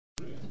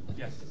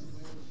Yes.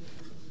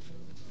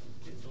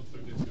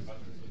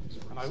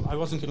 And I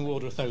wasn't going to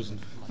order 1,000.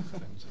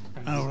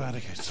 Oh, right,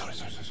 okay. Sorry.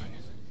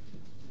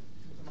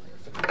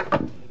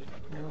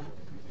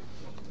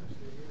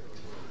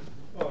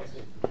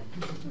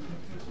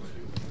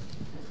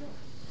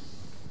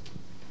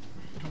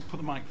 Put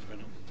the microphone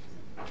on.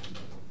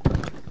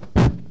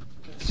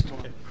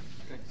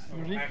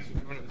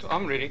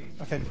 I'm ready.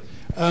 Okay.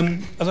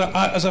 As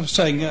I was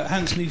saying,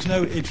 Hans needs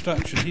no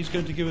introduction. He's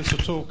going to give us a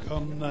talk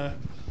on,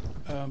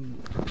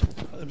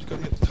 I've got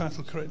to get the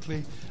title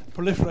correctly,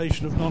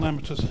 Proliferation of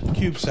Non-Amateur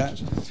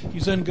Cubesats.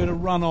 He's then going to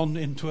run on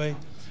into a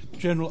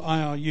general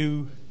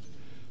IRU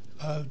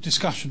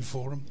discussion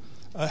forum.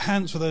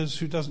 Hans, for those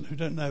who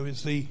don't know,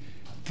 is the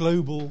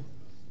global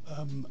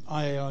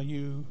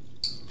IRU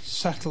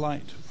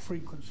satellite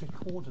frequency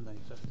coordinator.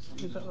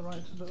 Is that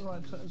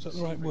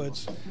the right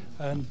words?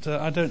 And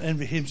I don't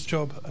envy his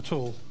job at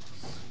all.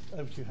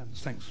 Over to you,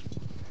 Hans. Thanks.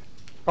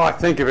 Right,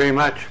 thank you very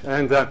much.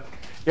 And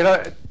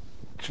to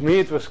me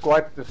it was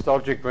quite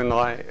nostalgic when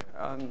I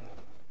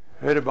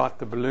heard about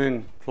the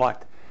balloon flight,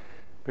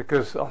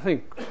 because I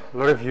think a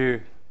lot of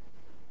you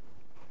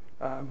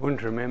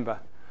wouldn't remember.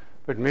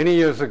 But many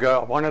years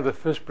ago, one of the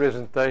first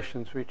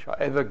presentations which I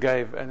ever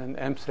gave at an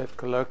AMSAT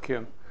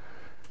Colloquium,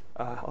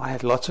 I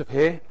had lots of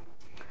hair.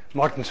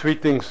 Martin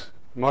Sweeting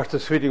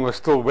was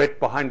still wet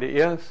behind the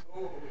ears.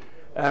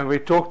 And we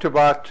talked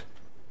about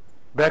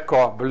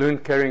BACR, balloon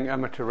carrying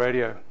amateur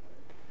radio.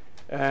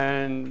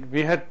 And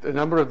we had a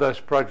number of those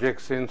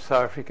projects in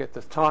South Africa at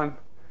the time.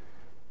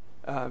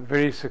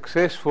 Very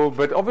successful,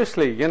 but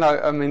obviously,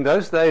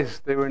 those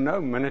days there were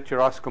no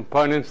miniaturized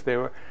components.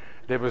 There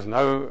was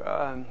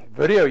no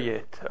video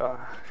yet.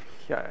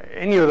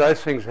 Any of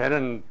those things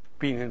hadn't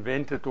been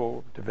invented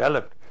or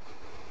developed.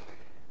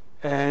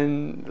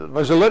 And there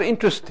was a lot of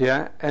interest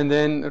here. And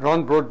then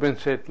Ron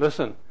Broadbent said,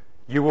 "Listen,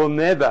 you will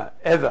never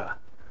ever."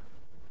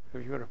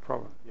 Have you got a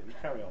problem? Yeah,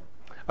 carry on.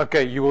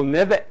 Okay, you will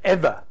never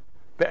ever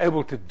be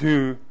able to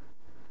do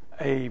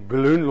a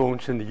balloon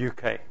launch in the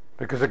UK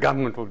because the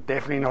government will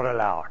definitely not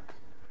allow it.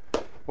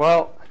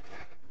 Well,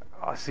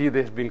 I see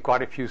there's been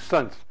quite a few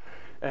since.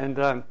 And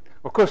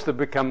of course they've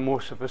become more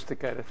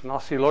sophisticated. And I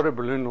see a lot of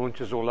balloon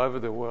launches all over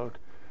the world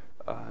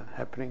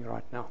happening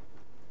right now.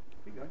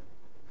 Keep going.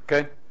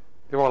 Okay?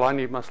 Well, I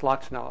need my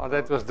slides now.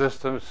 That was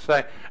just to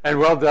say. And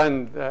well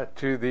done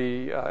to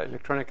the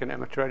Electronic and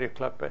Amateur Radio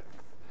Club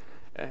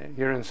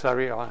here in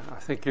Surrey. I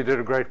think you did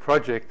a great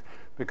project,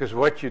 because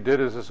what you did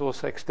is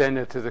also extend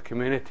it to the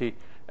community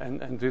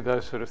and do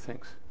those sort of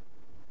things.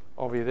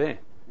 Are we there?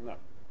 No.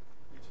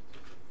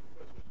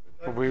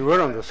 Well, we were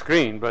on the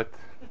screen, but...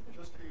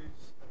 Just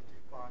use and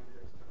define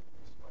the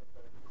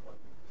external display.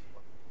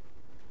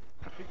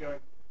 Keep going.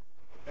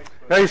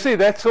 Now you see,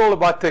 that's all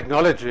about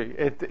technology.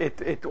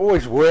 It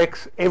always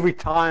works every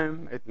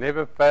time. It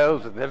never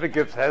fails. It never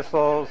gives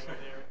hassles.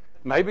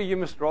 Maybe you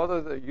must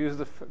rather use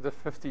the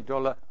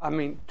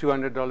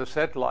 $200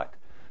 satellite,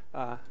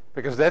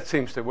 because that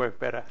seems to work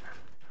better.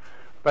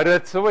 But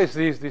it's always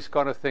these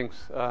kind of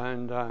things,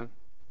 and I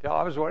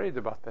was worried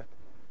about that.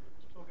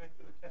 Still going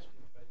through the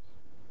testing phase.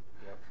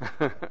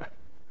 Yep.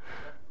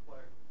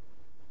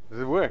 Does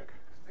it work?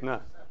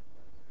 No.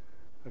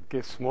 It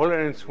gets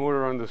smaller and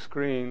smaller on the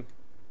screen.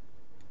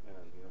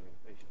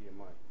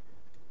 HDMI.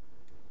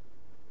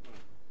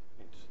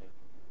 Interesting.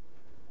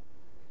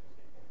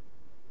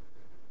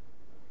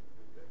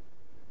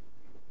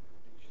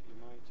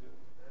 HDMI too.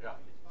 Yeah.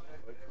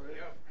 Wait for it.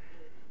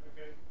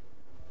 Okay.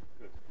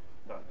 Good.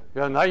 Done.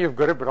 Yeah, now you've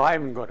got it, but I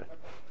haven't got it.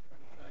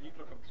 You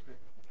look on the screen.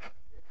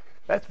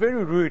 That's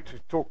very rude to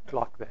talk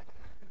like that.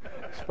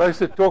 I'm supposed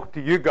to talk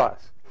to you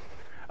guys.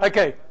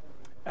 Okay,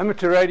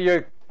 amateur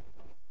radio.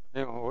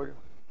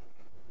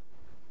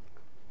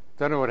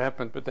 Don't know what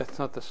happened, but that's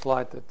not the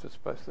slide that was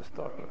supposed to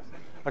start with.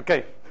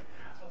 Okay,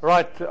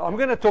 right. I'm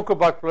going to talk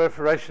about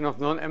proliferation of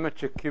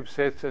non-amateur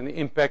CubeSats and the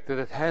impact that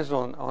it has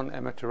on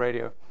amateur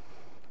radio.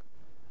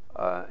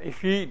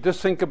 If you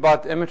just think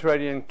about amateur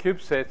radio and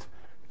CubeSats,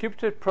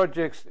 CubeSat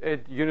projects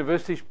at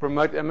universities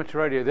promote amateur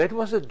radio. That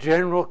was a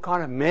general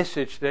kind of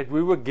message that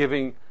we were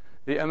giving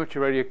the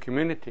amateur radio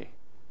community.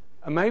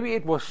 And maybe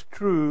it was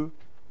true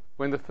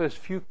when the first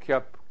few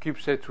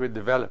CubeSats were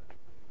developed.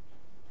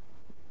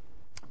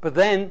 But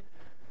then,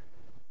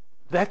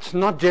 that's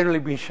not generally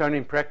been shown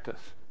in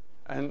practice.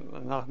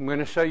 And I'm going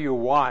to show you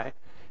why.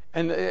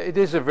 And it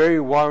is a very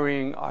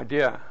worrying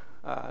idea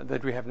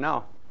that we have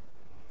now.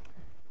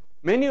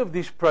 Many of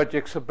these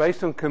projects are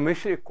based on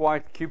commercially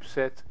acquired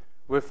CubeSats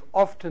with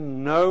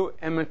often no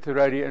amateur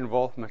radio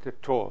involvement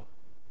at all.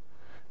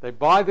 They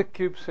buy the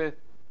CubeSat,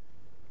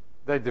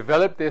 they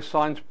develop their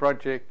science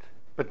project,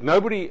 but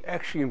nobody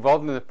actually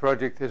involved in the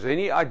project has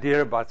any idea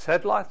about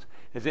satellites,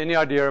 has any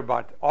idea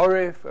about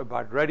RF,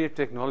 about radio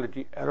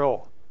technology at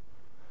all.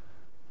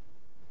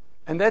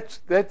 And that's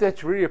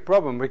really a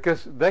problem,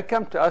 because they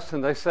come to us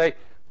and they say,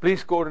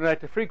 please coordinate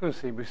the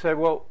frequency. We say,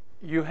 well,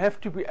 you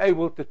have to be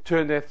able to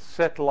turn that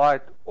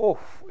satellite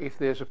off if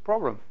there's a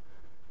problem.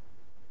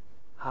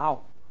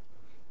 How?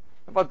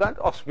 But don't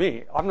ask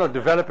me. I'm not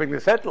developing the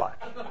satellite.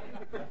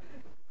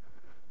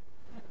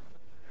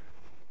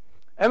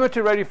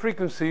 Amateur radio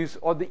frequencies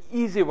are the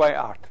easy way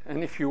out.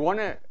 And if you want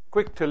a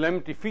quick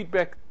telemetry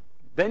feedback,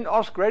 then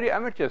ask radio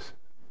amateurs.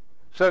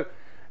 So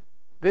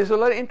there's a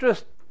lot of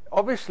interest,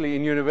 obviously,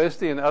 in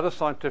university and other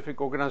scientific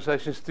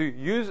organizations to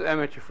use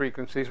amateur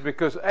frequencies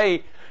because,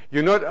 A,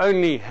 you not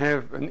only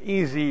have an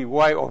easy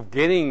way of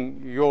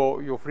getting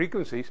your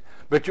frequencies,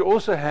 but you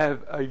also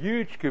have a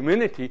huge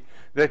community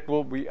that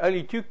will be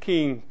only too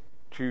keen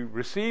to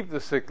receive the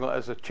signal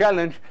as a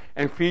challenge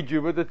and feed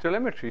you with the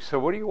telemetry. So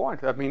what do you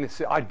want? I mean, it's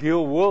the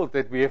ideal world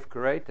that we have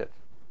created.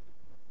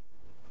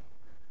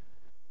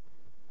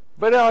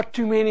 But there are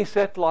too many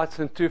satellites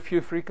and too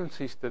few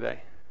frequencies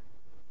today.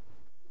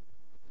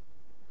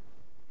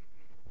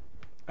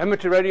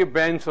 Amateur radio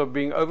bands are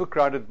being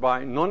overcrowded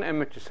by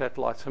non-amateur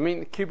satellites. I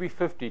mean,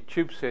 QB50,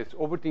 Cubesats,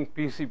 orbiting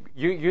PCB,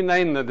 you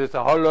name them, there's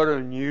a whole lot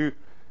of new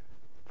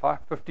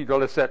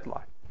 $50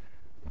 satellite,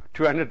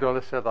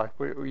 $200 satellite.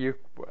 Are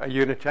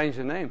you going to change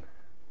the name?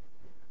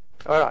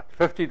 All right,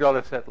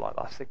 $50 satellite,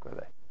 I'll stick with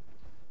that.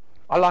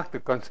 I like the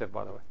concept,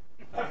 by the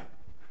way.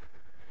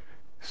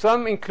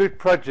 Some include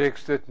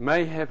projects that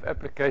may have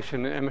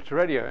application in amateur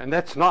radio, and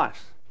that's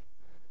nice.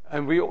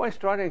 And we always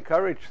try to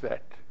encourage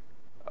that.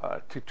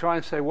 To try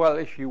and say, well,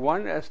 if you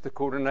want as the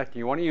coordinator,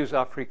 you want to use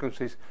our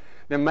frequencies,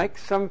 then make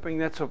something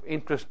that's of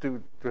interest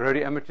to the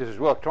radio amateurs as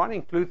well. Try and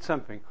include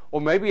something.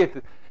 Or maybe,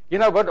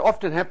 what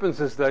often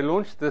happens is they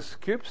launch this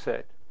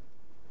CubeSat,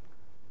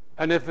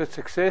 and if it's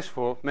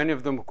successful, many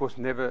of them, of course,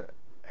 never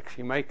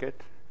actually make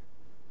it.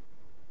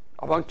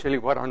 I won't tell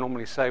you what I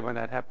normally say when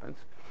that happens.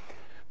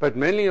 But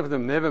many of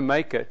them never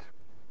make it.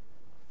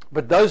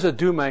 But those that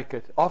do make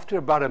it, after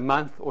about a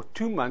month or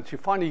 2 months, you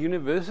find the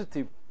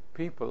university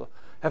people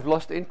have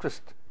lost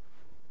interest.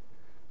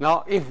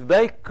 Now, if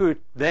they could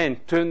then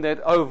turn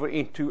that over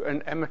into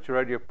an amateur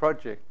radio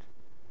project,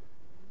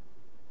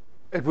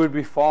 it would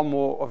be far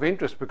more of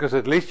interest because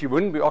at least you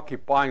wouldn't be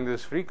occupying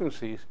those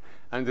frequencies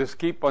and just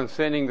keep on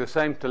sending the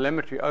same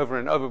telemetry over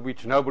and over,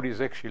 which nobody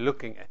is actually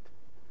looking at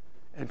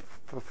and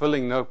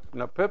fulfilling no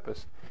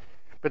purpose.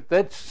 But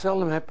that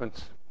seldom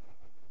happens.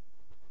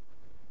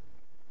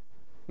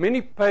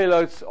 Many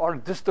payloads are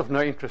just of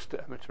no interest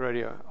to amateur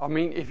radio. I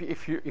mean,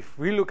 if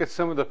we look at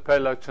some of the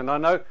payloads, and I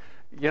know,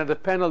 the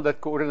panel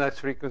that coordinates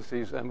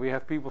frequencies, and we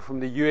have people from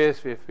the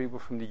US, we have people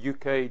from the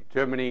UK,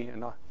 Germany,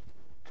 and I'll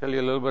tell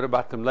you a little bit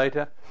about them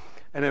later.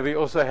 And then we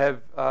also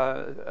have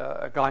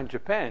a guy in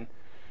Japan.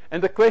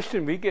 And the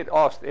question we get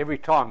asked every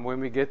time when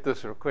we get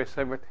this request,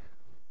 say,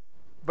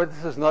 but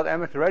this is not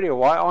amateur radio.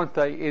 Why aren't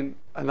they in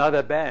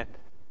another band?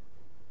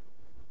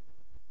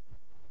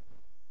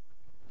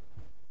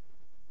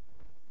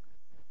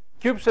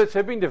 Cubesats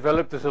have been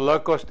developed as a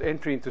low-cost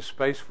entry into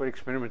space for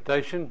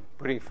experimentation,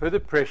 putting further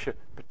pressure,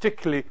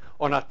 particularly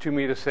on our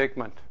 2-meter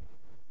segment.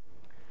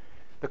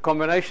 The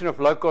combination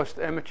of low-cost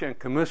amateur and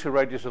commercial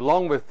radios,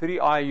 along with 3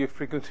 IRU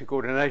frequency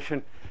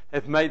coordination,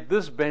 have made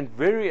this band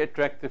very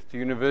attractive to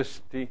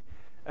university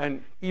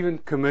and even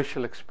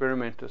commercial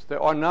experimenters.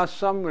 There are now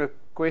some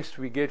requests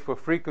we get for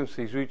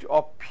frequencies which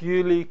are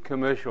purely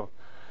commercial.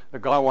 The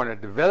guy wants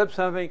to develop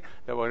something,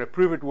 they want to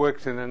prove it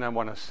works, and then they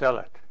want to sell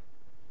it.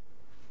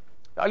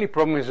 The only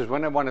problem is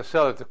when they want to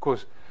sell it, of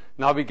course,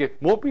 now we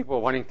get more people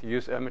wanting to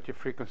use amateur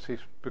frequencies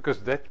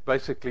because that's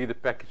basically the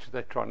package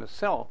they're trying to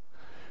sell.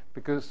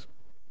 Because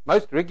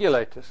most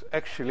regulators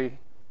actually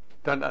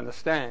don't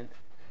understand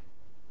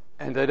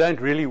and they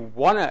don't really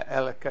want to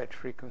allocate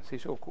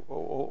frequencies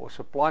or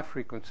supply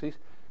frequencies.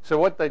 So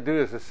what they do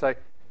is they say,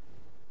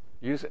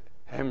 use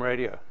ham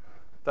radio.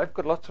 They've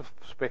got lots of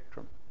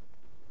spectrum.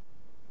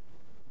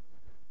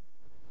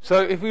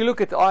 So if we look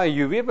at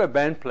IRU, we have a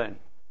band plan.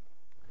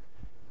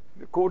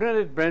 The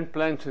coordinated band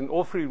plans in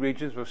all 3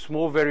 regions with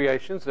small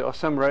variations. There are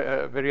some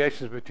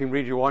variations between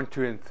region 1,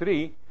 2, and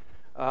 3.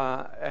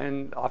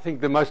 And I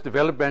think the most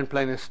developed band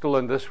plan is still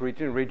in this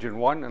region, region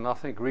 1, and I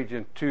think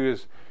region 2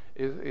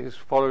 is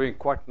following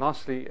quite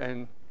nicely,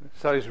 and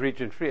so is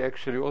region 3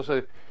 actually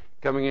also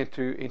coming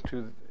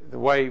into the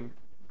way,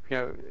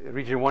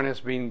 region 1 has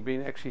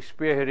been actually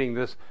spearheading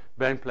this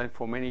band plan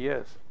for many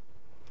years.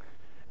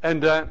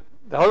 And the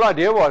whole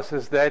idea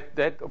is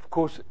that of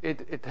course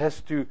it has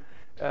to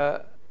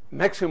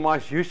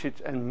maximize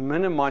usage and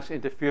minimize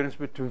interference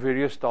between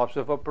various types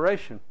of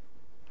operation.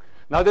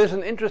 Now there's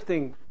an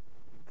interesting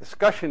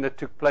discussion that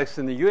took place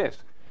in the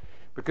US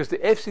because the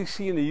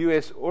FCC in the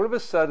US all of a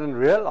sudden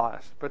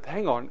realized, but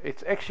hang on,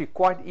 it's actually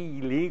quite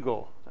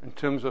illegal in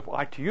terms of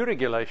ITU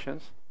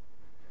regulations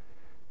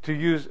to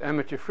use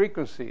amateur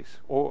frequencies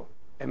or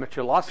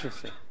amateur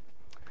licensing.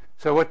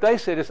 So what they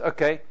said is,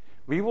 okay,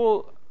 we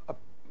will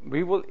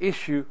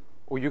issue,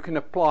 or you can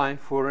apply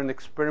for an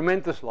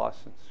experimental's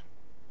license.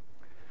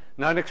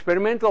 Now, an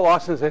experimental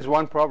license has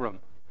one problem,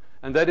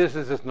 and that is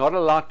it's not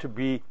allowed to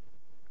be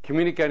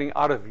communicating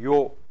out of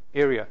your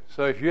area.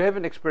 So if you have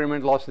an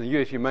experimental license in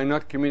the US, you may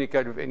not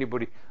communicate with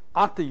anybody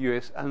out the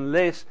US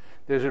unless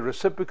there's a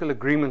reciprocal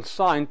agreement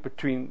signed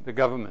between the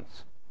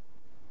governments.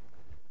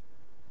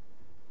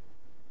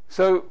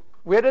 So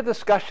we had a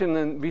discussion,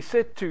 and we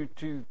said to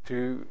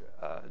the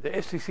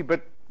FCC,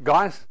 but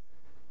guys,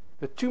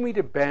 the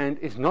 2-meter band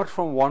is not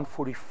from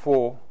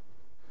 144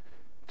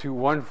 to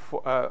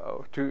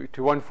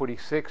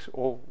 146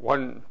 or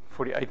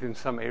 148 in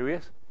some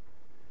areas.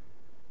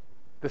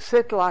 The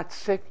satellite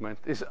segment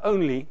is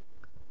only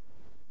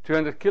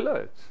 200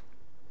 kilohertz.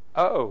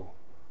 Oh,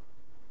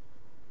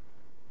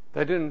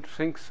 they didn't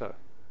think so.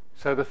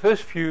 So the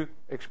first few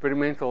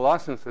experimental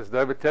licenses,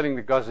 they were telling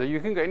the guys that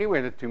you can go anywhere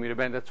in the 2-meter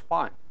band, that's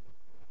fine.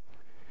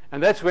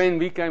 And that's when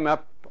we came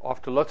up,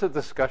 after lots of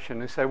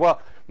discussion, and say,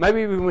 well,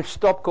 maybe we must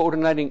stop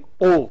coordinating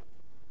all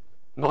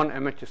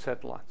non-amateur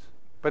satellites.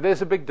 But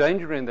there's a big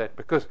danger in that,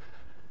 because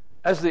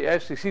as the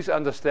FCC's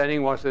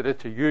understanding was that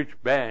it's a huge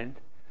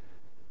band,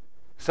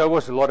 so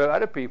was a lot of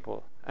other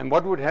people. And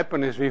what would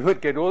happen is we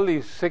would get all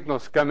these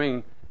signals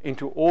coming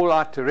into all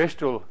our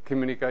terrestrial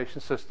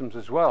communication systems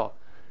as well.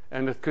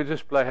 And it could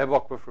just play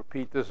havoc with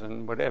repeaters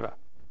and whatever.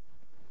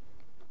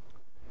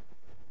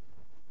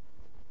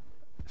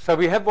 So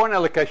we have one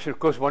allocation, of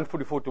course,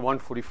 144 to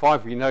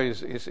 145, we know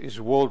is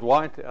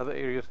worldwide. The other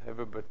areas have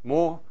a bit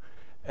more.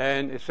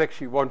 And it's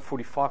actually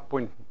 145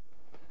 point,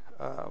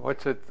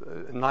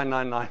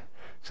 999,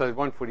 so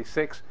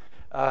 146.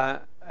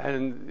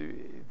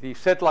 And the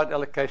satellite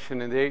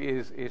allocation in there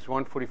is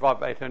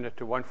 145, 800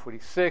 to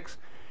 146.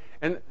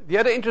 And the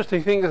other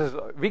interesting thing is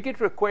we get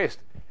requests,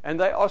 and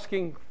they're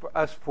asking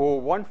us for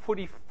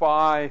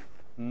 145,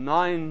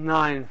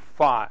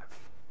 995.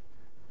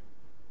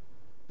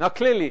 Now,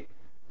 clearly,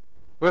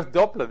 with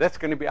Doppler, that's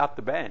going to be out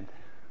the band.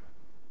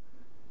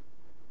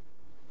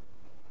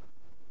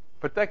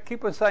 But they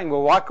keep on saying,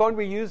 well, why can't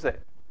we use that?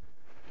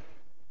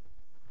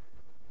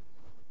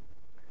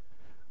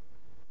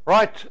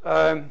 Right,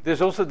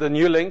 there's also the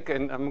new link,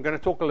 and I'm going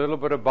to talk a little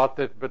bit about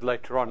that a bit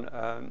later on,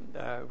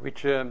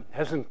 which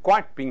hasn't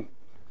quite been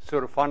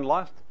sort of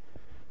finalized.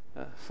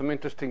 Some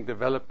interesting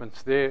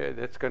developments there.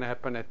 That's going to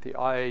happen at the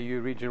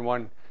IAU Region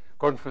 1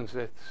 conference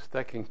that's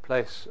taking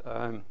place.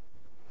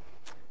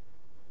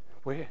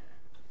 Where?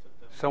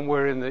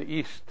 Somewhere in the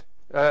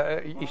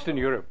Eastern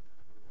Europe.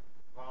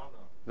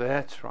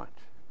 That's right.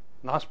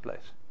 Nice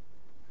place.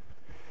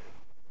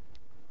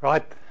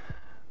 Right.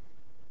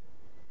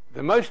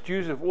 The most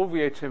used of all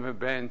VHF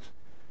bands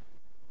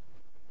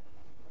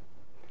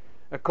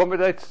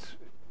accommodates,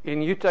 in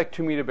UTAC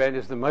 2-meter band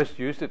is the most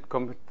used. It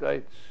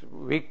accommodates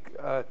weak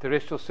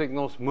terrestrial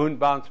signals,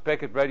 moon-bound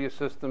packet radio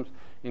systems,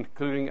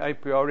 including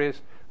APRS,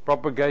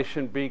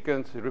 propagation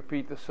beacons,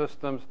 repeater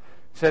systems,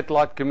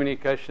 satellite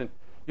communication.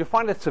 You'll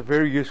find it's a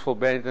very useful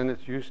band, and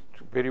it's used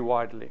very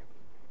widely.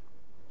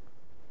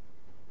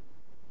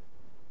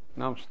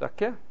 Now I'm stuck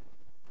here.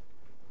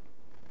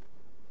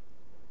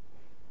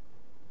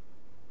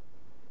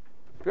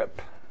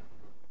 Yep.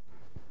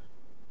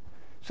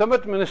 Some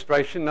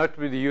administration,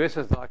 notably the US,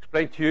 as I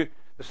explained to you,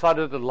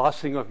 decided the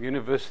licensing of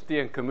university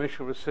and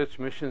commercial research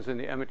missions in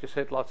the amateur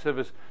satellite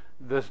service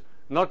does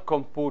not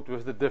comport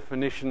with the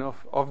definition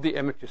of the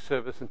amateur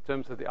service in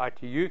terms of the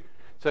ITU.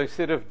 So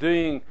instead of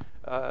doing,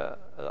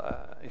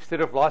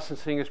 instead of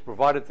licensing is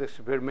provided the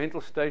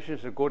experimental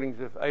stations according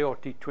to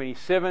ART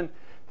 27,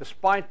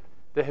 despite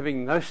they're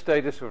having no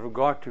status with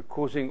regard to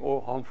causing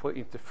or harmful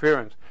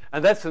interference.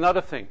 And that's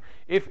another thing.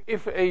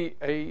 If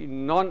a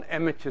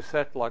non-amateur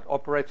satellite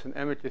operates on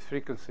amateur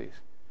frequencies,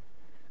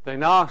 they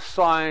now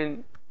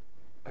sign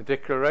a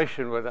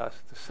declaration with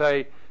us to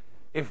say,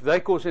 if they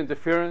cause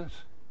interference,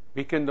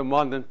 we can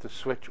demand them to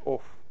switch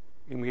off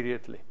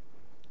immediately.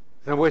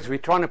 In other words, we're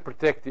trying to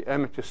protect the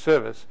amateur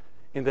service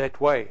in that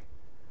way.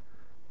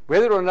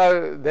 Whether or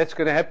not that's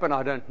going to happen,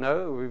 I don't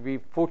know. We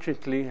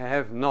fortunately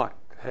have not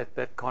had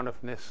that kind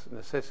of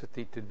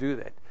necessity to do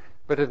that.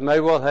 But it may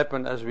well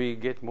happen as we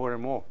get more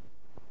and more.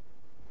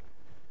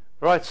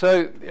 Right,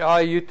 so the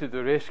IAU to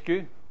the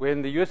rescue.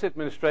 When the US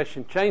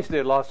administration changed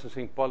their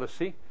licensing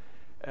policy,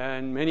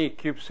 and many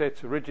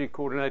Cubesats originally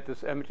coordinated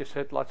as amateur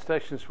satellite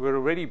stations were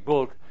already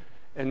built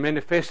and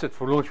manifested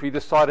for launch, we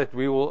decided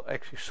we will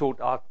actually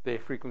sort out their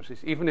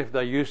frequencies. Even if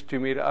they use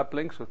 2-meter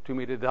uplinks or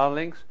 2-meter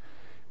downlinks,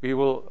 we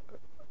will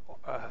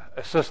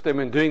assist them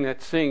in doing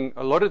that, seeing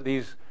a lot of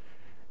these.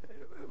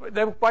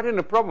 They were quite in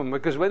a problem,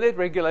 because when that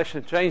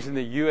regulation changed in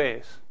the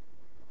US,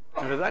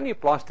 and it only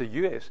applies to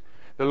the US,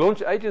 the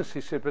launch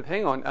agency said, but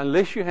hang on,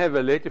 unless you have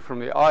a letter from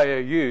the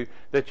IAU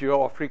that you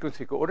are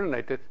frequency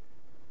coordinated,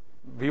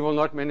 we will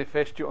not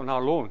manifest you on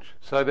our launch.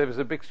 So there was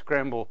a big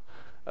scramble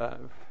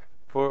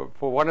for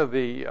one of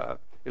the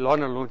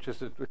Ilana launches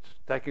that was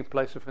taking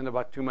place within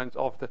about 2 months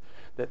after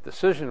that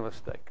decision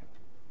was taken.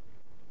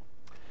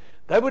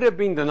 They would have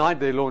been denied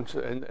their launch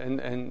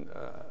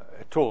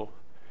at all.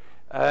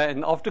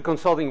 And after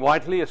consulting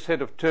widely, a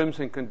set of terms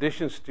and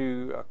conditions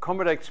to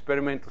accommodate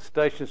experimental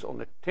stations on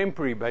a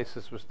temporary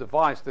basis was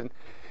devised. And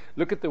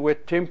look at the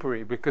word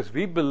temporary, because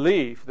we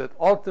believe that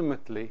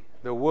ultimately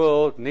the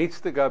world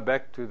needs to go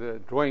back to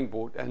the drawing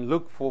board and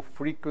look for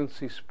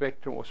frequency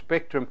spectrum or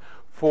spectrum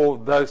for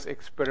those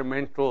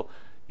experimental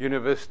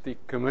university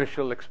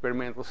commercial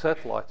experimental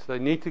satellites.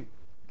 They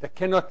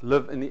cannot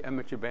live in the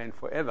amateur band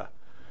forever,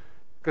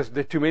 because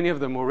there are too many of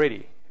them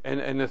already.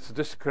 And it's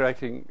just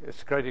creating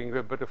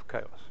a bit of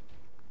chaos.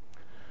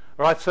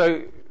 All right,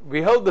 so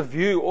we hold the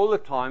view all the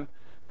time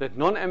that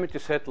non-amateur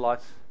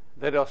satellites,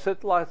 that are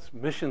satellites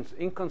missions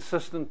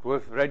inconsistent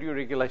with radio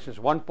regulations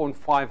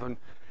 1.5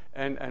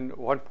 and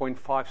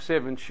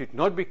 1.57 should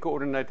not be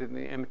coordinated in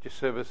the amateur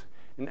service,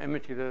 in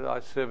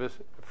amateur service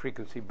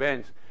frequency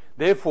bands.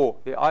 Therefore,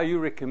 the IU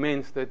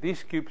recommends that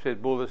these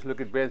CubeSat builders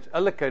look at bands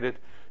allocated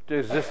to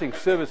existing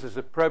services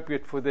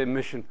appropriate for their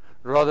mission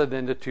rather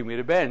than the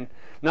 2-meter band.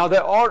 Now,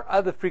 there are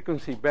other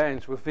frequency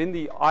bands within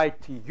the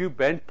ITU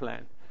band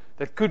plan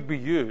that could be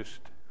used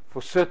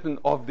for certain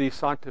of these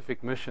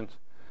scientific missions.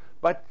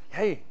 But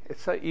hey,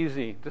 it's so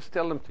easy. Just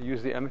tell them to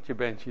use the amateur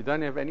bands. You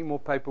don't have any more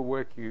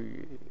paperwork.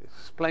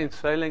 It's plain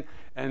sailing,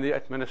 and the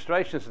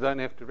administrations don't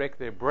have to wreck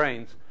their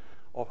brains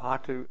of how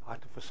to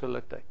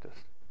facilitate this.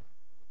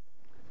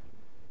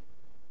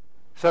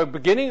 So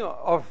beginning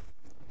of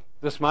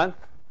this month,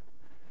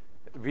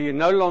 we are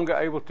no longer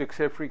able to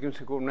accept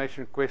frequency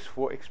coordination requests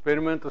for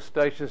experimental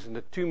stations in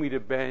the 2-meter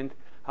band.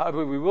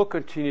 However, we will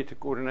continue to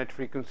coordinate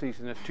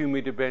frequencies in the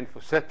 2-meter band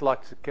for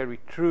satellites that carry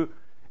true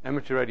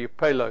amateur radio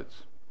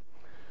payloads.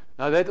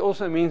 Now, that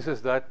also means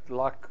is that,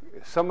 like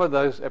some of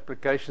those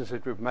applications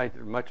that we've made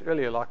much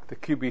earlier, like the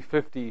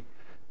QB50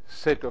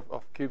 set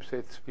of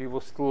CubeSats, we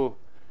will still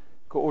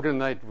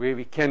coordinate where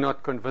we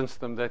cannot convince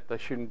them that they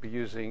shouldn't be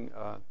using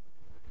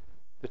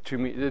the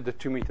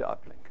 2-meter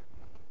uplink.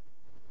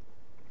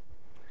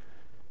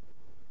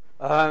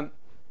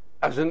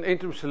 As an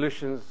interim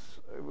solutions,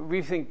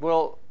 we think,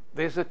 well,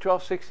 there's a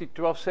 1260,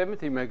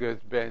 1270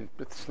 megahertz band,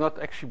 but it's not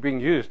actually being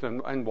used.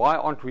 And why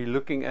aren't we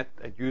looking at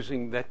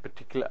using that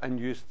particular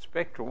unused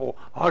spectrum, or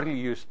hardly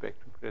used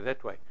spectrum, put it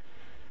that way?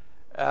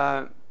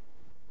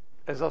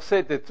 As I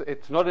said,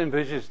 it's not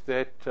envisaged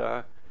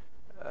that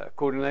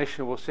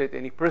coordination will set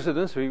any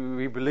precedents.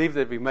 We believe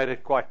that we made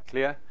it quite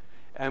clear.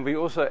 And we're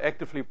also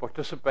actively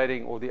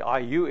participating, or the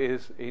IU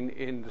is,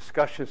 in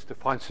discussions to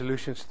find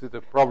solutions to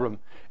the problem.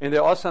 And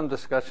there are some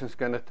discussions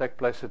going to take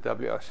place at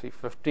WRC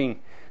 15,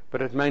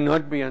 but it may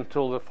not be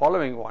until the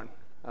following one,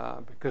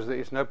 because there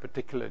is no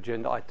particular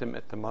agenda item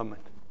at the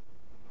moment.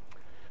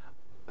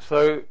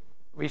 So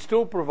we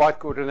still provide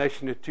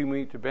coordination at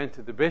 2-meter band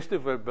to the best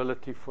of our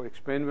ability for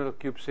experimental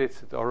CubeSats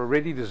that are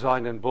already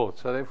designed and built.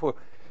 So therefore,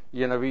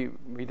 you know,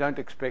 we don't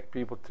expect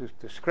people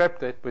to scrap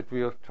that, but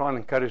we'll try and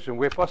encourage them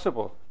where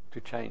possible to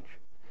change.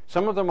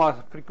 Some of them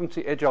are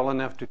frequency agile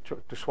enough to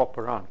swap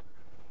around.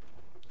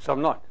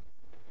 Some not.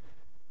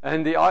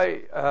 And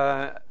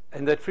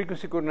and that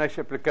frequency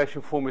coordination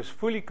application form is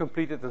fully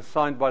completed and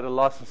signed by the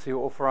licensee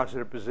or authorized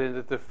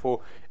representative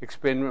for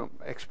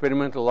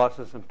experimental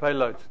license and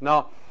payloads.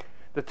 Now,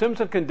 the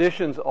terms and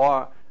conditions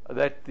are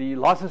that the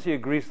licensee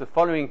agrees the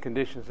following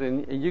conditions,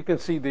 and you can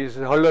see there's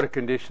a whole lot of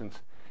conditions.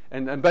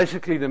 And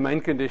basically the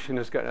main condition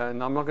is,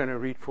 and I'm not going to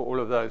read for all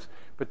of those,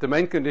 but the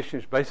main condition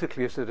is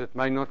basically is that it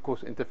may not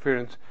cause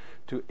interference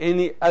to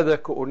any other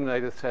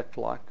coordinated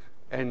satellite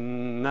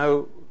and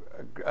no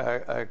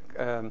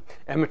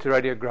amateur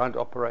radio ground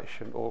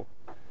operation. Or,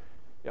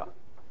 yeah.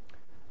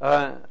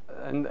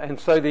 And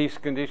so these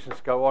conditions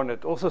go on.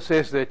 It also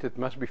says that it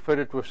must be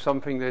fitted with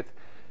something that,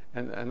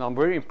 and I'm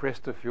very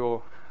impressed with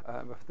your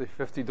with the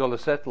 $50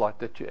 satellite,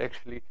 that you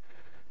actually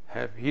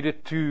have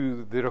heeded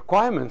to the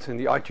requirements in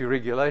the ITU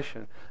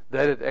regulation,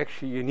 that it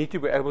actually, you need to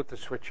be able to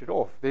switch it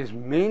off. There's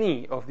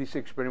many of these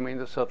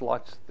experimental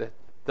satellites that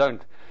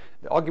don't.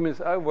 The argument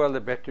is, oh, well, the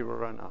battery will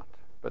run out.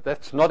 But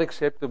that's not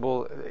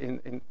acceptable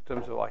in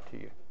terms of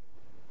ITU.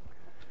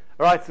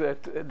 All right,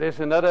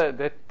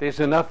 there's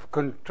enough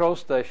control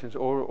stations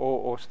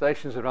or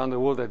stations around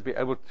the world that be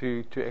able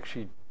to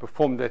actually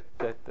perform that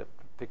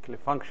particular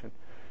function.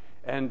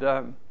 And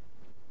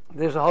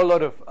there's a whole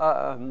lot of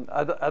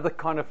other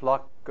kind of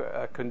like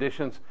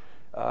conditions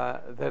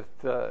that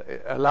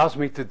allows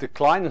me to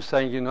decline and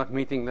saying you're not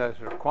meeting those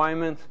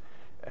requirements,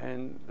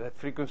 and that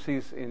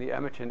frequencies in the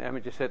amateur and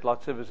amateur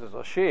satellite services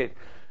are shared.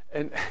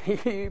 And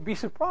you'd be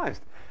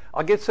surprised.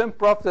 I get some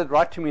prof that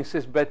write to me and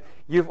says, but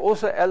you've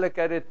also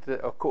allocated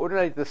or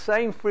coordinated the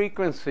same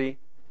frequency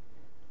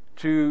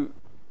to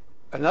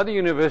another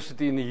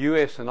university in the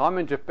US, and I'm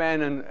in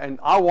Japan, and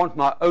I want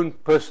my own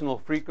personal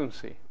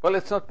frequency. Well,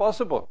 it's not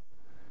possible,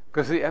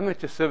 because the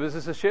amateur service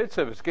is a shared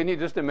service. Can you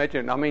just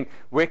imagine? I mean,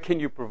 where can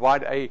you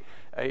provide a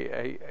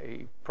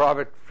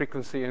private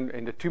frequency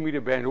in the 2-meter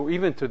band, or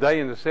even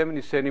today in the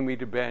 70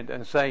 centimeter band,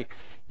 and say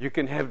you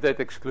can have that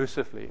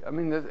exclusively? I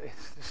mean,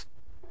 it's just,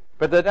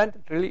 but they don't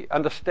really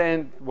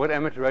understand what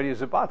amateur radio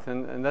is about,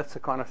 and that's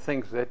the kind of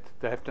things that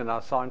they have to now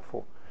sign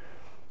for.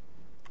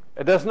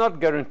 It does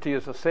not guarantee,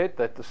 as I said,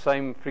 that the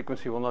same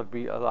frequency will not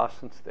be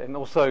licensed, and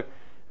also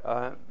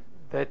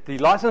that the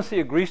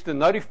licensee agrees to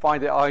notify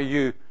the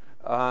IU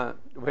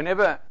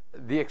whenever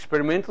the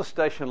experimental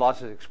station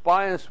license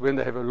expires, when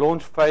they have a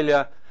launch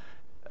failure,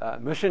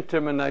 mission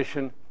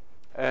termination,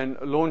 and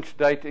launch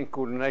date and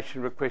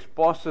coordination request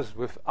passes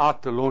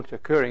without the launch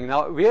occurring.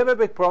 Now, we have a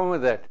big problem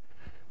with that,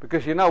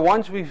 because, you know,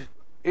 once we've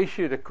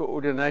issued a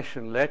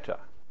coordination letter,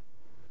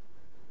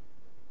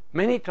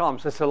 many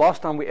times, that's the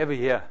last time we ever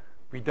hear.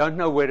 We don't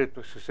know where it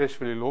was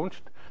successfully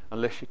launched,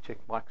 unless you check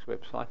Mike's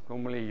website.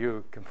 Normally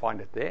you can find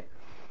it there.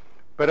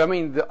 But I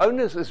mean, the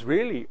onus is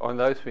really on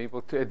those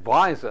people to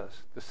advise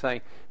us, to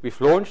say,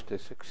 we've launched,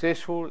 it's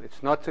successful,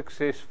 it's not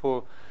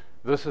successful,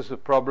 this is a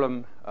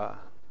problem,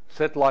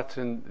 satellites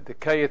in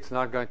decay, it's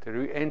not going to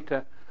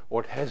re-enter,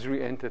 or it has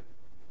re-entered.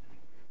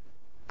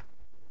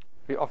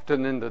 We're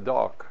often in the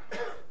dark,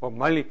 well,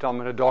 mainly time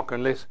in the dark,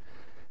 unless,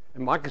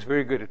 and Mike is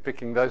very good at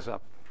picking those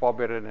up, far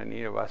better than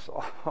any of us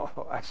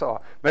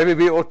are. Maybe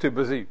we're all too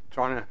busy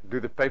trying to do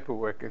the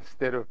paperwork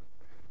instead of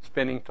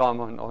spending time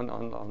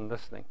on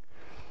listening.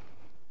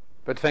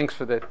 But thanks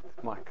for that,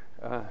 Mike.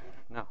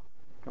 Now,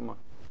 come on.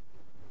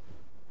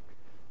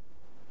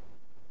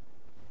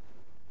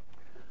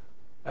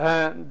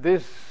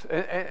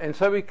 And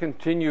so we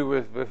continue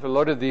with a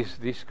lot of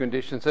these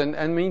conditions. And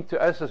I mean, to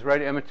us as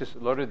radio amateurs,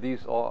 a lot of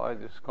these are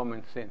just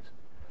common sense.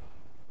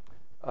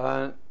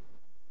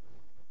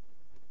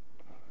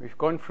 We've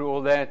gone through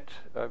all that.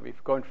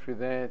 We've gone through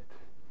that.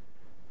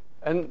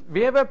 And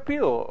we have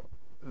appeal.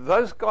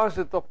 Those guys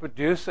that are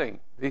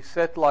producing these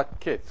satellite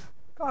kits,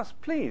 guys,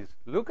 please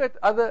look at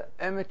other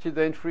amateur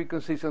band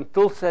frequencies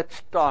until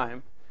such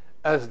time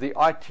as the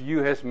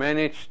ITU has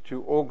managed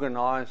to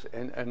organize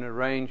and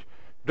arrange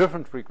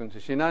different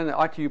frequencies. You know, the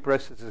ITU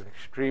process is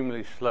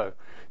extremely slow.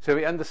 So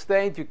we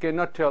understand you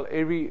cannot tell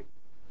every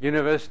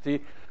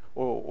university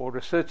or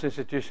research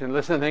institution,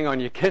 listen, hang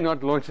on, you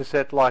cannot launch a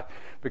satellite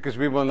because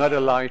we will not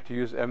allow you to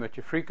use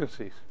amateur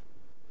frequencies.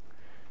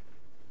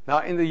 Now,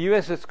 in the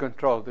US it's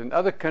controlled. In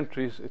other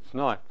countries it's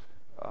not.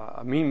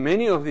 I mean,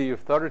 many of the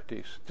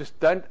authorities just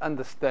don't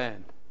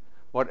understand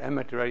what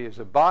amateur radio is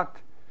about.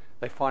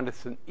 They find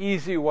it's an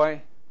easy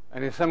way.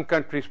 And in some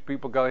countries,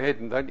 people go ahead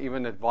and don't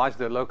even advise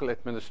their local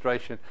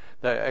administration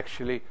they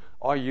actually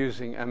are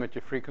using amateur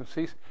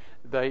frequencies.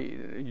 They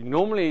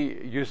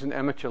normally use an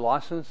amateur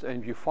license,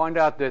 and you find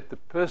out that the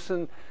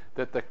person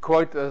that they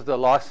quote as the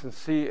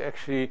licensee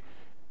actually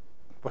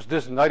was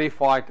just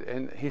notified,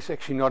 and he's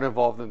actually not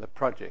involved in the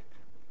project.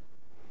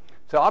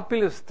 So our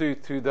appeal is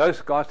to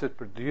those guys that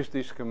produce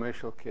these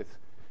commercial kits.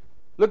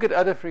 Look at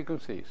other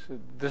frequencies.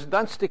 Just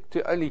don't stick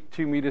to only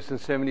 2 meters and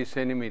 70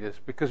 centimeters,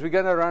 because we're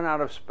going to run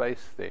out of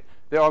space there.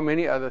 There are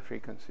many other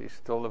frequencies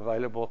still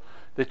available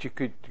that you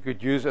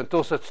could use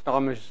until such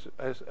time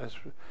as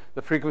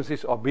the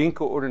frequencies are being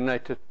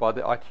coordinated by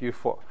the ITU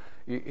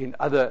in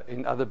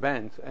other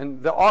bands.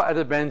 And there are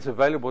other bands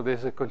available.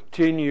 There's a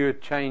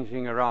continued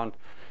changing around.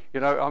 You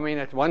know, I mean,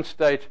 at one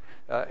stage,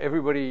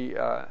 everybody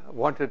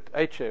wanted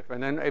HF,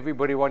 and then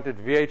everybody wanted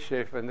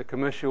VHF, and the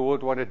commercial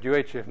world wanted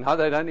UHF. Now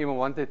they don't even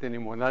want it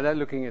anymore. Now they're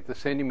looking at the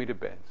centimeter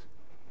bands.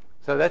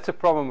 So that's a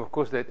problem, of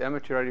course, that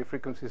amateur radio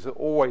frequencies are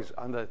always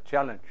under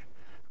challenge,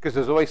 because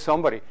there's always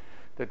somebody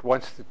that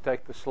wants to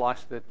take the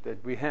slice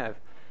that we have.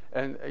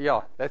 And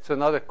yeah, that's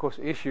another, of course,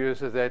 issue, is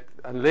that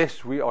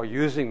unless we are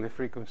using the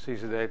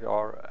frequencies that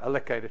are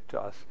allocated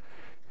to us,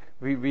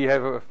 we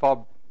have a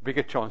far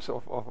bigger chance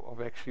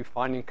of actually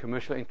finding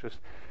commercial interest,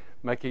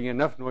 making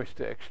enough noise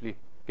to actually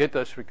get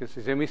those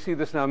frequencies. And we see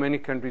this now in many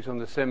countries on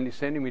the 70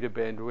 centimeter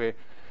band, where,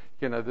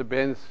 you know, the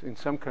bands in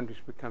some countries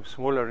become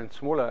smaller and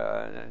smaller,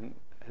 and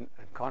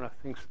kind of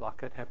things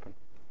like that happen.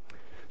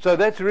 So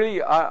that's really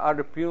our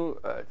appeal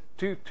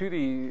to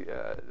the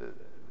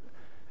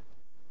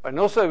and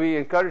also we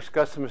encourage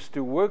customers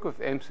to work with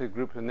AMSAT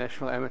groups and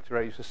national amateur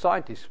radio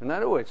societies. In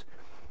other words,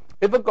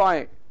 if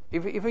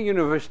a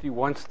university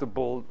wants to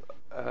build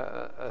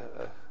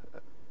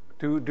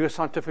to do a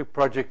scientific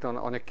project on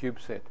a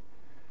CubeSat,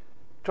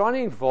 trying to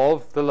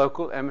involve the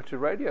local amateur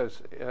radio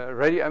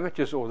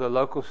amateurs or the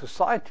local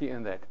society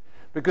in that,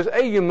 because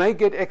you may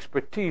get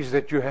expertise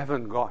that you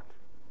haven't got.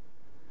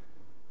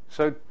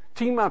 So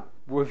team up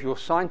with your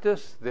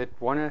scientists that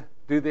want to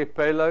do their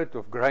payload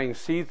of growing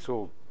seeds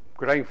or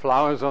growing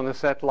flowers on a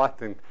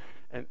satellite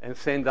and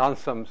send down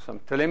some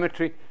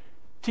telemetry.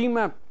 Team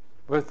up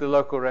with the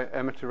local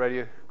amateur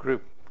radio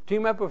group.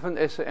 Team up with an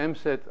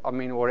AMSAT,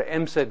 or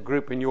an AMSAT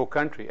group in your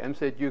country,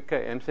 AMSAT-UK,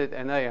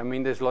 AMSAT-NA. I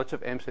mean, there's lots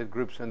of AMSAT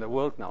groups in the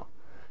world now.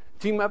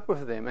 Team up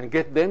with them and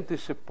get them to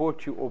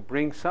support you or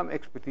bring some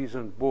expertise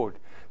on board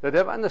that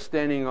have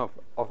understanding of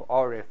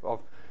RF, of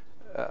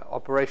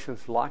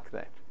operations like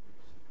that.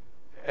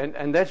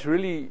 And that's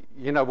really,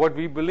 you know, what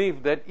we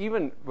believe, that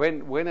even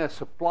when a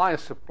supplier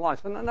supplies,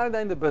 and I know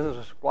they're in the business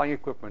of supplying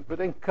equipment, but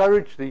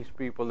encourage these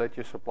people that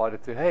you supplied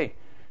it to, hey,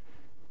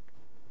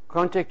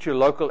 contact your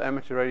local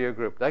amateur radio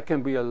group. They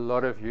can be a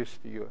lot of use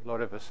to you, a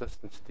lot of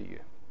assistance to you.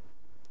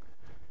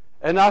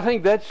 And I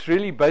think that's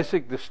really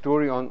basic, the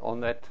story on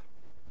that.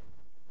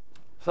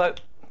 So,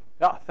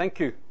 yeah, thank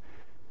you.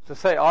 To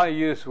say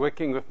IU is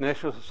working with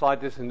national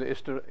societies in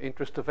the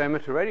interest of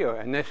amateur radio,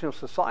 and national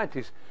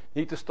societies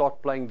need to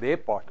start playing their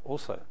part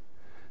also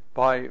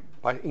by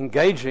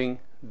engaging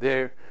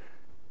their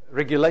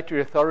regulatory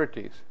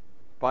authorities,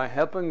 by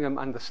helping them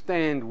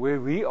understand where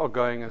we are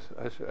going as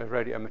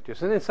radio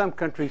amateurs. And in some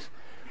countries,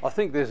 I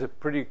think there's a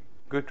pretty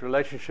good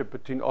relationship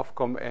between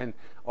Ofcom and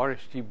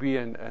RSGB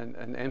and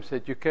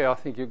AMSAT-UK. I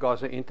think you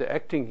guys are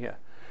interacting here.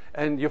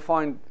 And you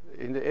find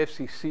in the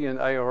FCC and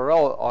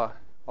ARL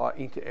are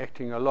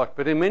interacting a lot.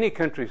 But in many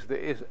countries, there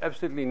is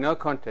absolutely no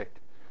contact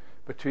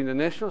between the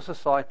National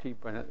Society,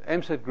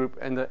 AMSAT group,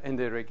 and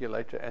their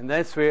regulator. And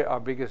that's where our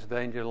biggest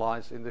danger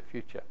lies in the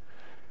future.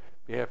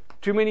 We have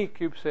too many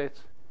CubeSats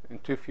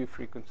and too few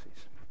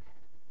frequencies.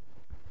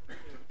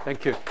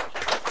 Thank you.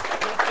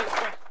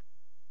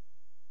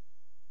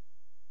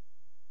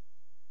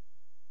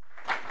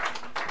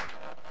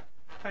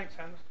 Thanks,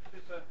 Hans.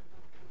 It's going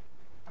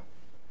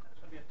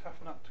to be a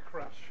tough nut to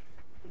crush,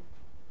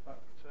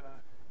 but it's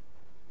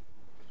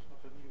not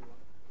a new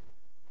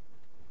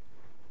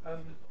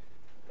one.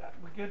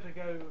 We're going to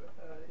go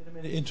in a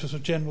minute into a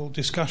general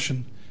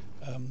discussion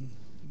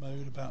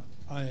mode about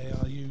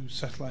IARU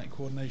satellite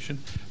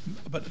coordination.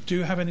 But do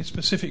you have any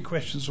specific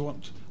questions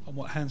on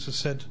what Hans has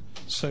said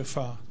so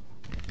far?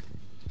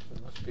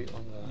 It must be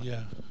on the...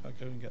 Yeah, I'll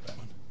go and get that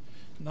one.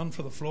 None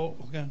for the floor.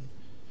 We'll go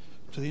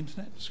to the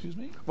internet, excuse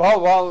me.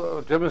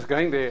 While Jim is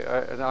going there,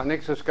 our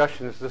next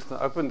discussion is just an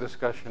open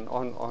discussion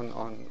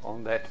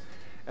on that.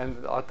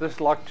 And I'd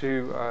just like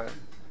to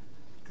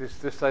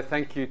just say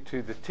thank you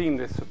to the team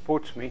that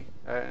supports me.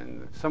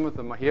 And some of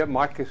them are here.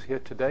 Mike is here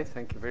today.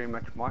 Thank you very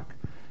much, Mike.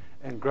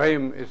 And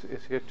Graham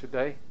is here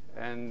today.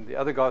 And the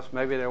other guys,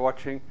 maybe they're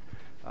watching.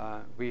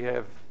 We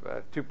have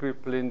two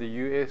people in the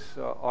US,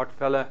 Art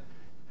Fella,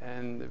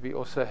 and we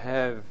also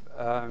have,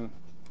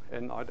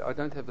 and I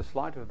don't have the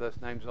slide with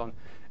those names on,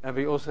 and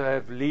we also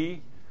have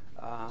Lee,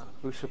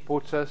 who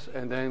supports us,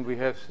 and then we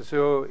have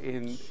Suzuo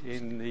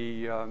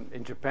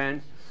in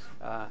Japan,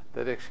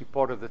 that actually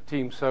part of the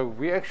team. So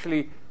we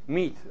actually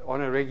meet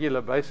on a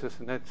regular basis,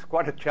 and that's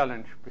quite a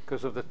challenge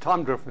because of the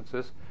time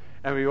differences,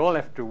 and we all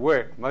have to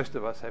work. Most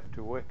of us have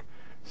to work.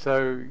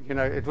 So, you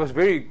know, it was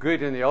very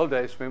good in the old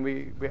days when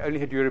we only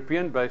had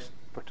European-based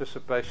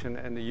participation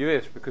in the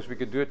US because we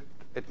could do it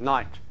at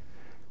night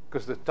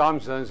because the time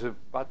zones are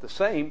about the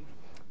same.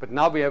 But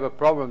now we have a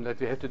problem that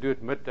we have to do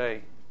it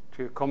midday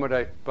to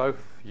accommodate both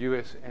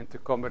US and to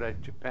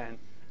accommodate Japan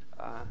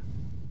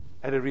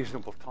at a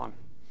reasonable time.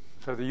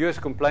 So the US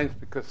complains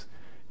because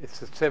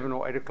it's at 7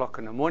 or 8 o'clock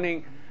in the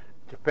morning.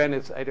 Japan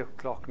it's 8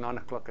 o'clock, 9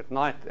 o'clock at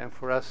night, and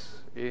for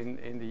us in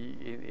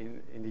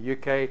the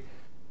UK,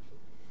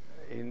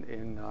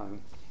 in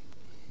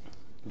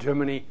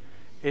Germany,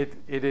 it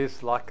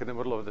is like in the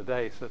middle of the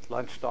day, so it's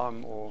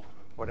lunchtime or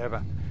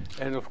whatever.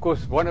 And of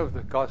course, one of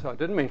the guys I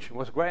didn't mention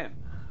was Graham,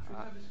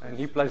 and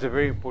he plays a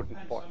very important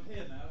part. I'm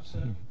here now, so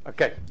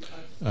Okay.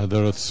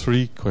 There are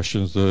three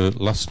questions. The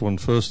last one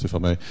first, if I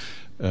may.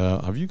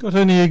 Have you got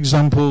any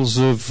examples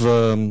of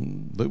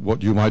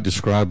what you might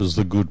describe as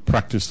the good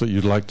practice that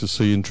you'd like to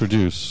see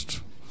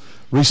introduced?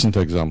 Recent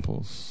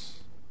examples?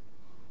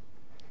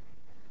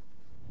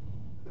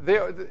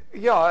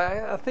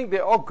 I think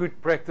there are good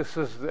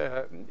practices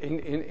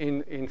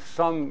in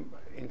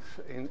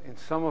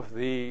some of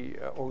the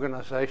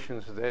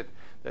organizations that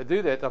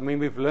do that. I mean,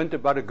 we've learned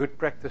about a good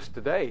practice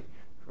today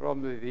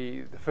from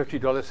the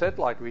 $50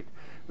 satellite,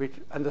 which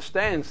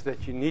understands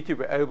that you need to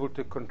be able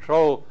to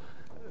control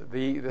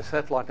the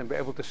satellite and be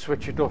able to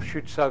switch it off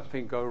should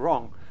something go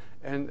wrong.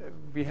 And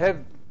we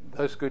have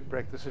those good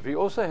practices. We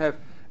also have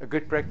a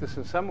good practice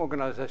in some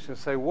organizations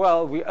say,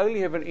 well, we only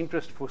have an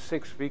interest for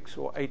 6 weeks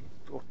or 8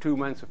 or 2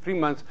 months or 3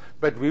 months,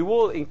 but we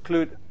will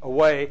include a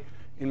way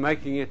in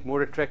making it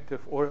more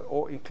attractive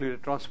or include a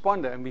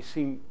transponder, and we've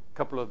seen a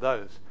couple of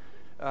those.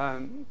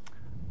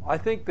 I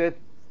think that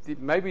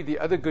maybe the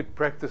other good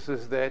practice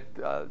is that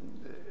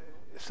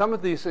some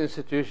of these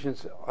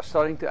institutions are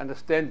starting to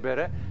understand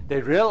better. They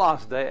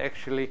realize they're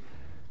actually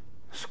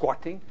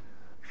squatting,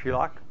 if you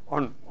like,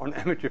 on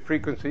amateur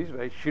frequencies.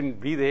 They shouldn't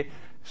be there.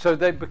 So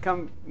they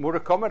become more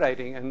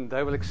accommodating, and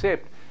they will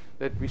accept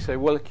that we say,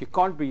 well, you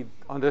can't be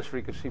on this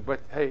frequency, but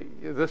hey,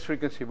 this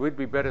frequency would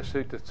be better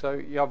suited. So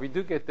yeah, we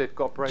do get that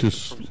cooperation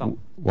Just from some.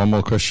 One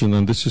more question,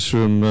 and this is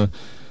from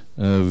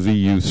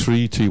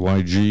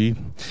VU3TYG.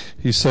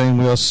 He's saying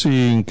we are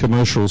seeing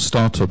commercial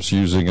startups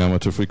using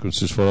amateur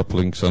frequencies for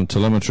uplinks and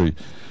telemetry.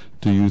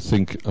 Do you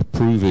think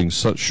approving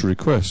such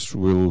requests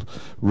will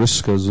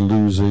risk us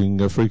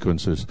losing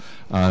frequencies?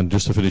 And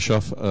just to finish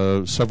off,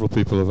 several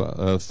people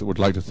would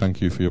like to thank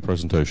you for your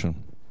presentation.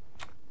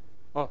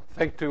 Well,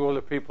 thank to all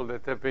the people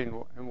that have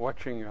been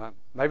watching.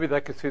 Maybe they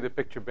can see the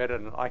picture better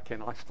than I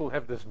can. I still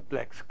have this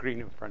black screen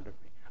in front of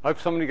me. I hope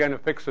somebody's going to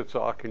fix it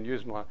so I can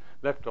use my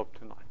laptop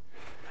tonight.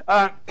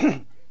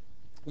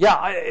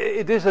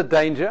 It is a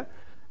danger,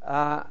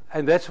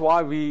 and that's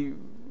why we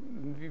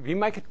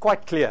make it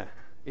quite clear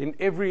in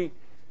every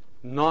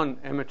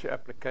non-amateur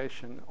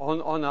application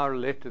on our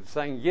letter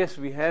saying, yes,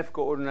 we have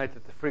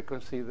coordinated the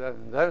frequency there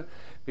and there.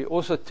 We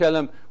also tell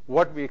them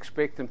what we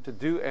expect them to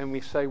do, and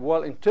we say,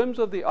 well, in terms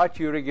of the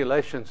ITU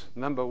regulations,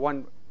 number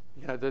one,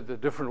 you know, the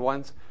different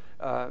ones,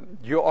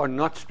 you are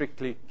not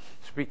strictly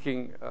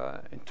speaking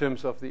in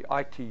terms of the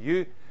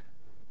ITU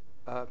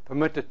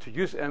permitted to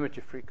use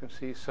amateur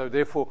frequencies, so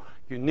therefore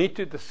you need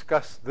to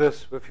discuss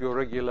this with your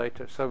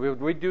regulator. So what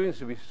we're doing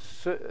is we're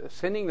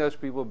sending those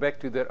people back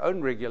to their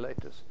own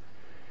regulators.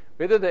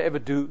 Whether they ever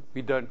do,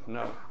 we don't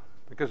know,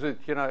 because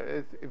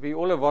we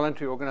all a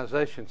voluntary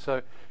organization.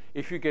 So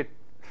if you get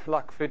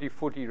like 30,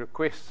 40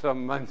 requests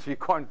some months, you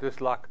can't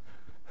just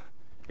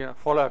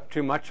follow up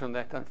too much on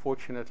that,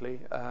 unfortunately.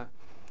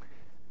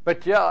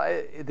 But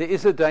yeah, there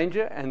is a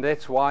danger, and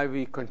that's why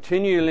we're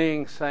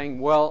continually saying,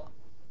 well,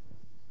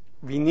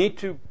 we need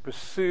to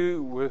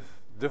pursue with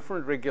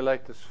different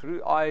regulators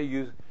through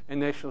IAUs and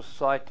national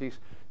societies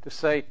to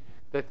say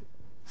that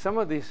some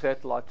of these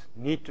satellites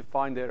need to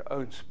find their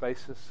own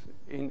spaces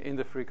in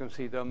the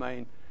frequency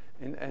domain,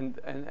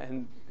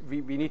 and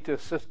we need to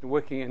assist in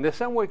working. And there's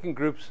some working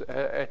groups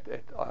at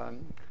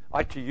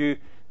ITU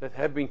that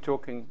have been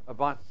talking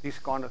about these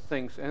kind of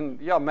things.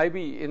 And yeah,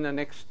 maybe in the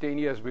next 10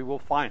 years we will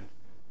find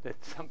that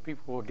some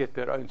people will get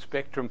their own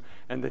spectrum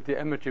and that the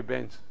amateur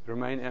bands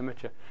remain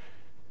amateur.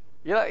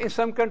 Yeah, in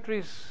some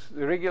countries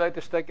the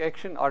regulators take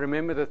action. I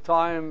remember the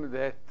time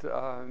that,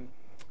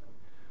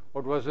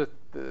 what was it,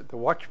 the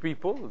watch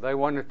people, they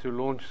wanted to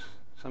launch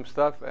some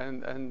stuff,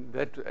 and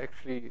that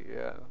actually,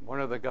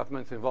 one of the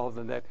governments involved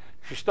in that,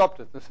 she stopped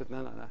it and said,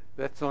 no,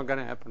 that's not going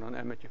to happen on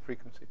amateur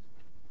frequencies.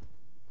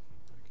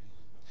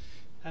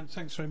 And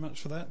thanks very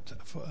much for that,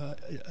 for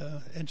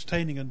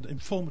entertaining and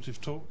informative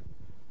talk.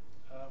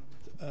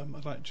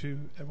 I'd like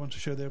everyone to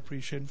show their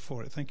appreciation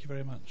for it. Thank you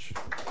very much.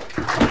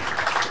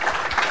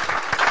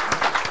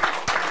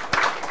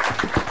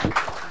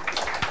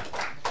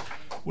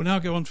 We'll now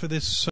go on for this